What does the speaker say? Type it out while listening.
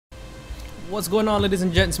What's going on, ladies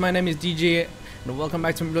and gents? My name is DJ, and welcome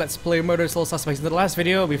back to Let's Play Murder Soul Suspects. In the last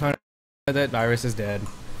video, we found out that Iris is dead.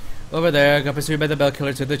 Over there, got pursued by the bell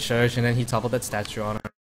killer to the church, and then he toppled that statue on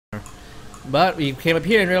her. But we came up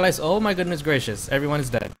here and realized, oh my goodness gracious, everyone is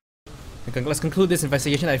dead. Okay, let's conclude this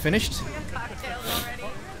investigation. I finished.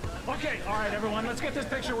 Okay, alright everyone, let's get this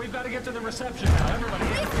picture. We've got to get to the reception now. Everybody.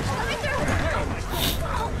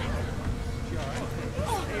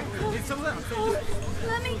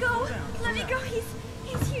 Let me go. Let me go.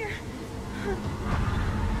 He's here.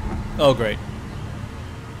 Oh great.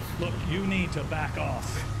 Look, you need to back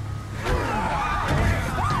off.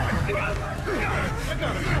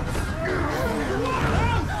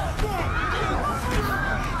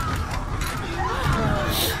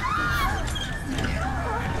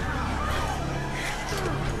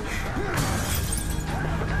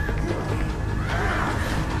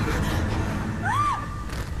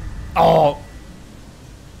 Oh!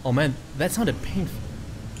 Oh man, that sounded painful.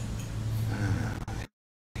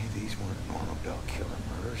 These weren't normal bell killer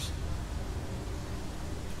murders.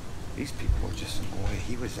 These people were just annoyed.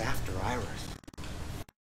 He was after Iris.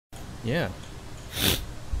 Yeah. I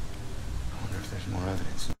wonder if there's more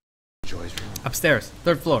evidence in Joy's room. Upstairs,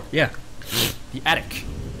 3rd floor, yeah. The attic.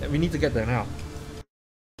 We need to get there now.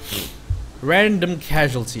 Random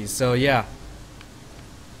casualties, so yeah.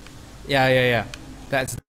 Yeah.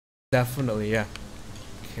 That's definitely, yeah.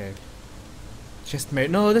 Okay. Just married.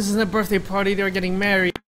 No, this isn't a birthday party. They were getting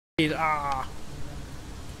married. Ah.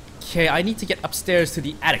 Okay, I need to get upstairs to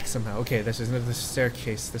the attic somehow. Okay, this is another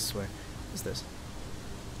staircase this way. What's this?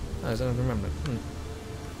 Oh, there's another remnant.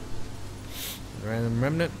 Random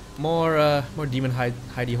remnant. More demon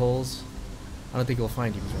hidey holes. I don't think you'll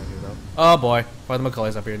find demons around here though. Oh boy, Father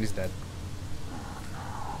McCullough's up here and he's dead.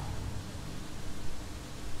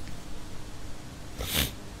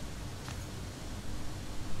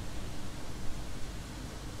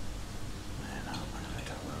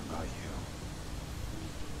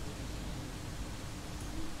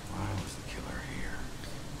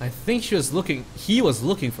 I think he was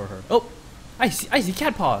looking for her. Oh, I see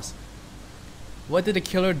cat paws. What did the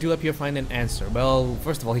killer do up here? Find an answer. Well,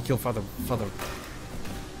 first of all, he killed father.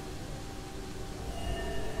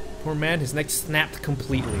 Poor man, his neck snapped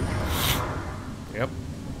completely. Yep.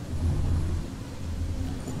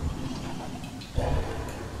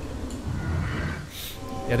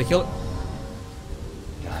 Yeah, the killer.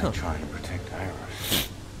 I'm trying to protect Iris.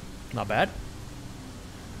 Not bad.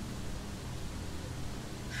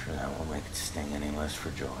 Sure that won't make it sting any less for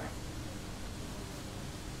Joy.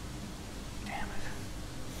 Damn it.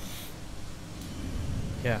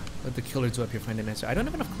 Yeah, what the killer do up here? Find an answer. I don't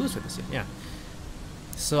have enough clues for this yet. Yeah.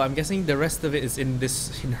 So I'm guessing the rest of it is in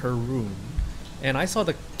her room, and I saw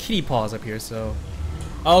the kitty paws up here. So,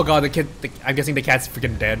 oh god, I'm guessing the cat's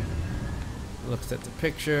freaking dead. Looks at the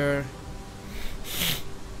picture.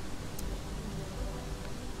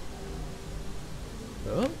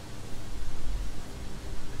 Oh.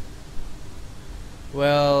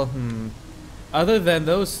 Well, other than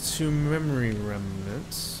those 2 memory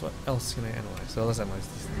remnants, what else can I analyze? So let's analyze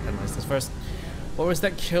this first. What was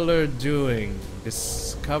that killer doing?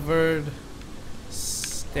 Discovered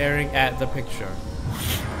staring at the picture.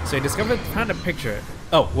 So he found a picture.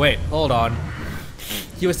 Oh, wait, hold on.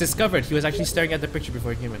 He was discovered. He was actually staring at the picture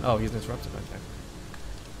before he came in. Oh, he was interrupted right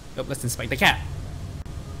there. Oh, let's inspect the cat.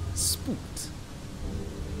 Spooked.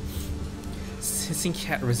 Hissing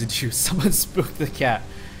cat residue. Someone spooked the cat.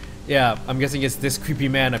 Yeah, I'm guessing it's this creepy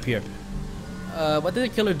man up here. What did the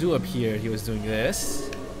killer do up here? He was doing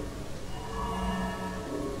this.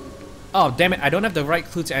 Oh, damn it. I don't have the right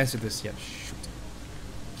clue to answer this yet. Shoot.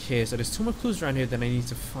 Okay, so there's 2 more clues around here that I need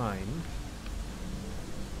to find.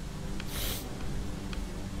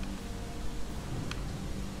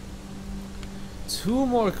 Two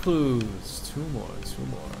more clues. Two more.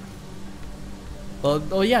 Well,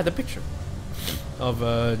 oh yeah, the picture of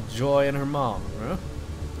Joy and her mom, right?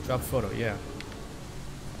 Drop photo, yeah.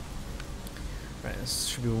 Right, there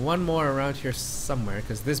should be 1 more around here somewhere,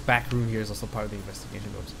 because this back room here is also part of the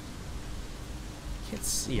investigation. Oops. Can't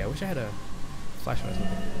see. I wish I had a flashlight.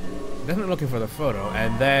 Definitely looking for the photo,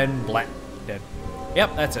 and then black, dead.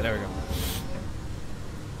 Yep, that's it. There we go.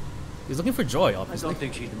 He's looking for Joy, obviously. I don't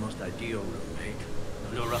think she's the most ideal roommate.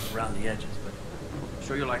 A little rough around the edges, but I'm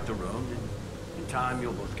sure you'll like the room. And in time,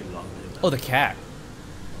 you'll both get along really well. Oh, the cat.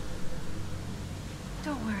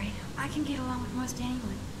 Don't worry. I can get along with most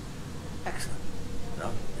anyone. Excellent.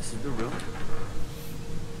 Well, this is the room.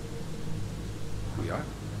 We are.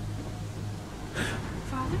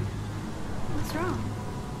 Father? What's wrong?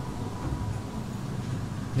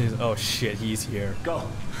 Oh shit, he's here. Go.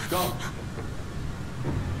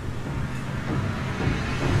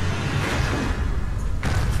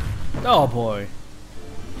 Oh boy.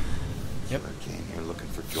 Yep. Killer came here looking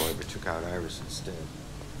for Joy, but took out Iris instead.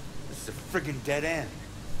 This is a friggin' dead end.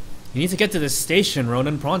 You need to get to the station,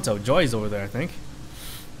 Ronan, pronto. Joy's over there, I think.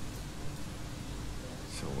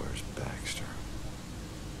 So where's Baxter?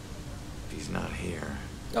 If he's not here,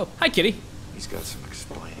 Oh, hi, Kitty. he's got some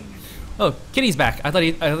explaining to do. Oh, Kitty's back. I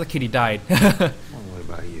thought Kitty died. Well, what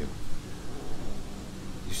about you?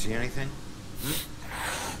 You see anything?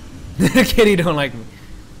 Kitty don't like me.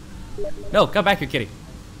 No, come back here, Kitty.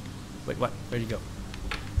 Wait, what? Where'd you go?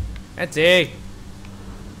 Auntie!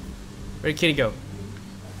 Where'd Kitty go?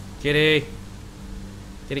 Kitty!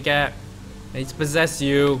 Kitty cat! I need to possess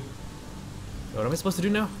you. What am I supposed to do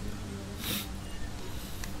now?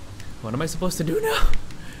 What am I supposed to do now?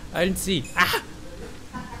 I didn't see. Ah!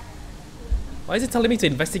 Why is it telling me to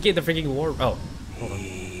investigate the freaking war? Oh, hold on.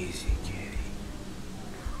 Easy, kitty.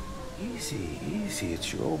 Easy, easy.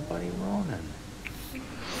 It's your old buddy Ronan.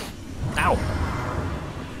 Ow!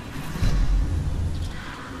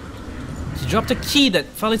 He dropped a key that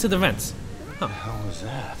fell into the vents. What the hell was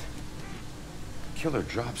that? The killer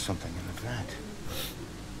dropped something in the vent.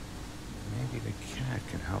 Maybe the cat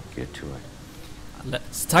can help get to it.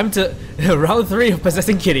 It's time to round 3 of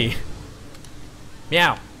possessing Kitty.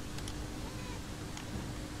 Meow.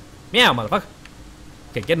 Meow, motherfucker.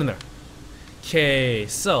 Okay, get in there. Okay,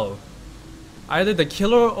 so either the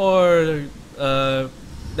killer or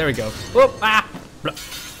there we go. Whoop! Ah! Blah.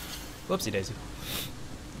 Whoopsie daisy.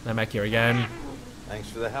 I'm back here again. Thanks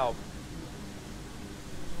for the help.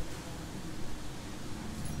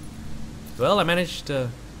 Well, I managed to.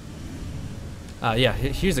 Yeah.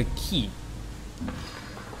 Here's a key.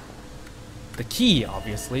 The key,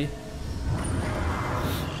 obviously.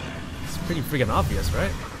 It's pretty freaking obvious,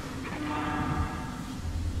 right?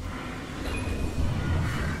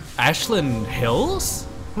 Ashland Hills?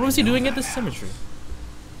 What was he doing at this cemetery?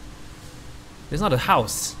 It's not a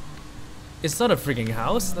house. It's not a freaking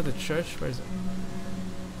house. It's not a church. Where is it?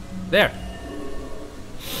 There.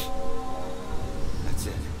 That's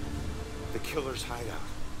it. The killer's hideout.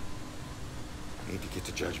 I need to get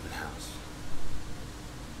to Judgment House.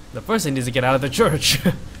 The first thing is to get out of the church.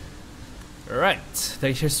 Right.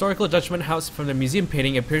 The historical Judgment House from the museum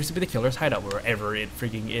painting appears to be the killer's hideout, wherever it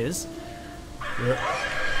freaking is.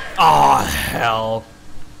 Oh, hell.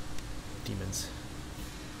 Demons.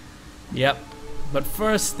 Yep. But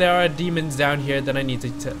first, there are demons down here that I need to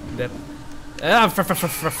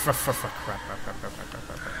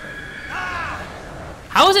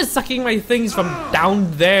How is it sucking my things from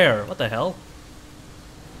down there? What the hell?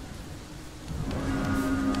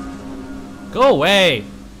 Go away!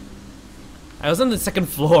 I was on the 2nd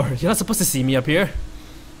floor. You're not supposed to see me up here.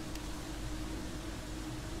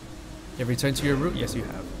 You have returned to your route? Yes, you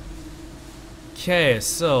have. Okay,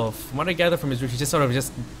 so from what I gather from his route, he just sort of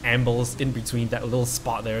just ambles in between that little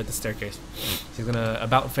spot there at the staircase. He's gonna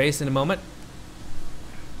about face in a moment.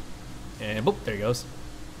 And boop, there he goes.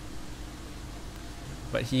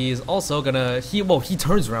 But he's also gonna, he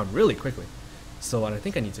turns around really quickly. So what I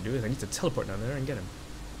think I need to do is I need to teleport down there and get him.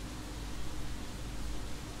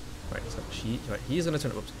 Right, so he's gonna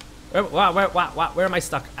turn. Oops. Where am I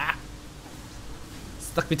stuck? Ah!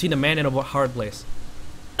 Stuck between a man and a hard place.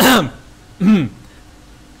 That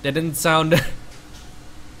didn't sound. I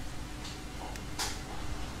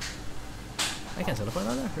can't teleport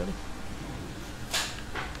down there, really?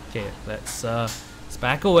 Okay, let's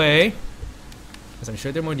back away. Because I'm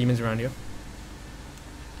sure there are more demons around here.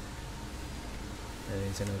 And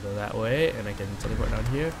he's gonna go that way, and I can teleport down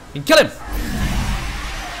here and kill him!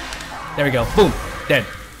 There we go. Boom! Dead.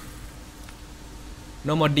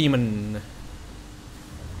 No more demon.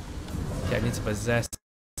 Okay, I need to possess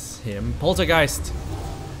him. Poltergeist!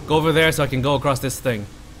 Go over there so I can go across this thing.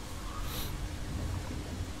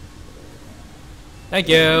 Thank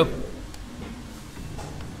you!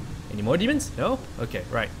 Any more demons? No? Okay,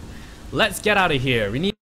 right. Let's get out of here. We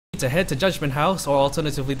need to head to Judgment House or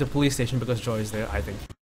alternatively the police station because Joy is there, I think.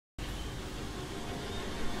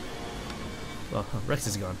 Well, Rex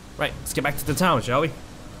is gone. Right, let's get back to the town, shall we?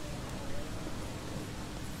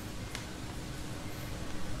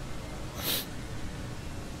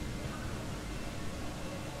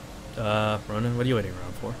 Ronan, what are you waiting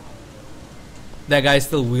around for? That guy's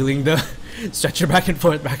still wheeling the stretcher back and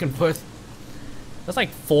forth, back and forth. That's like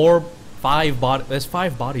 5 bodies. There's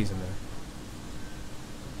 5 bodies in there.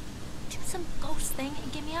 Do some ghost thing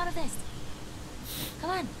and get me out of this. Come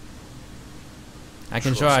on. I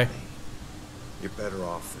can Trust try. me. You're better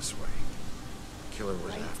off this way. Killer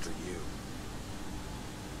was after you.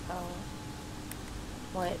 Oh.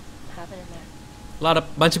 What happened in there?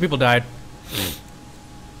 Bunch of people died. He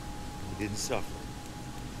didn't suffer.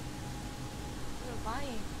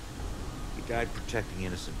 guide protecting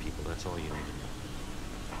innocent people, that's all you need to know.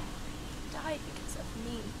 Died because of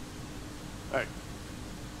me. Hey,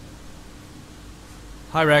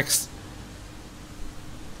 Hi, Rex.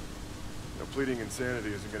 pleading insanity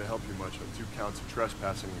isn't going to help you much on 2 counts of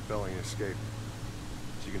trespassing and felony escape.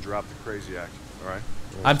 So you can drop the crazy act, alright?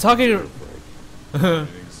 I'm talking to...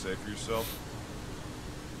 Anything to say for yourself?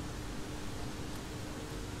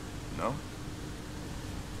 No?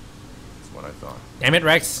 That's what I thought. Damn it,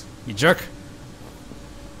 Rex. You jerk.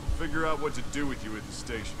 Figure out what to do with you at the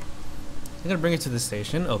station. I'm gonna bring it to the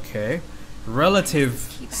station. Okay.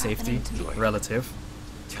 Relative Keep safety. happening to me. Relative.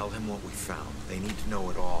 Tell him what we found. They need to know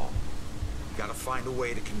it all. You gotta find a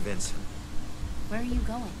way to convince him. Where are you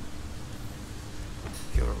going?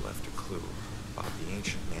 Killer left a clue about the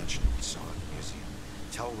ancient mansion we saw in the museum.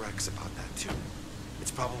 Tell Rex about that too.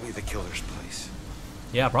 It's probably the killer's place.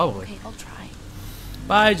 Yeah, probably. Okay, I'll try.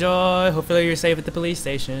 Bye, Joy. Hopefully you're safe at the police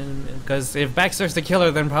station. Because if Baxter's the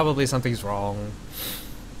killer, then probably something's wrong.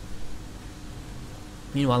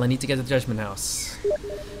 Meanwhile, I need to get to the Judgment House.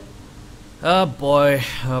 Oh boy.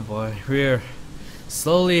 Oh boy. We're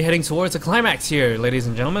slowly heading towards a climax here, ladies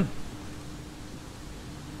and gentlemen.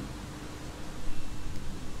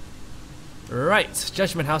 Right.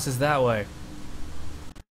 Judgment House is that way.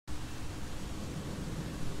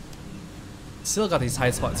 Still got these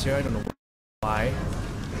high spots here. I don't know why.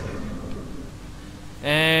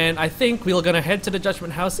 And I think we're gonna head to the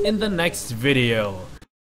Judgment House in the next video.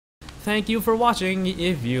 Thank you for watching.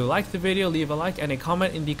 If you liked the video, leave a like and a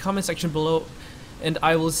comment in the comment section below. And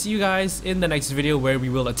I will see you guys in the next video where we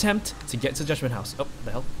will attempt to get to Judgment House. Oh,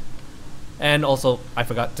 the hell. And also, I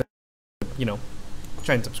forgot to, you know,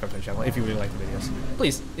 try and subscribe to the channel if you really like the videos.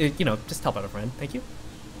 Please, you know, just help out a friend. Thank you.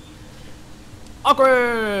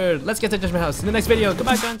 Awkward! Let's get to Judgment House in the next video.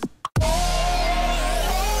 Goodbye, friends.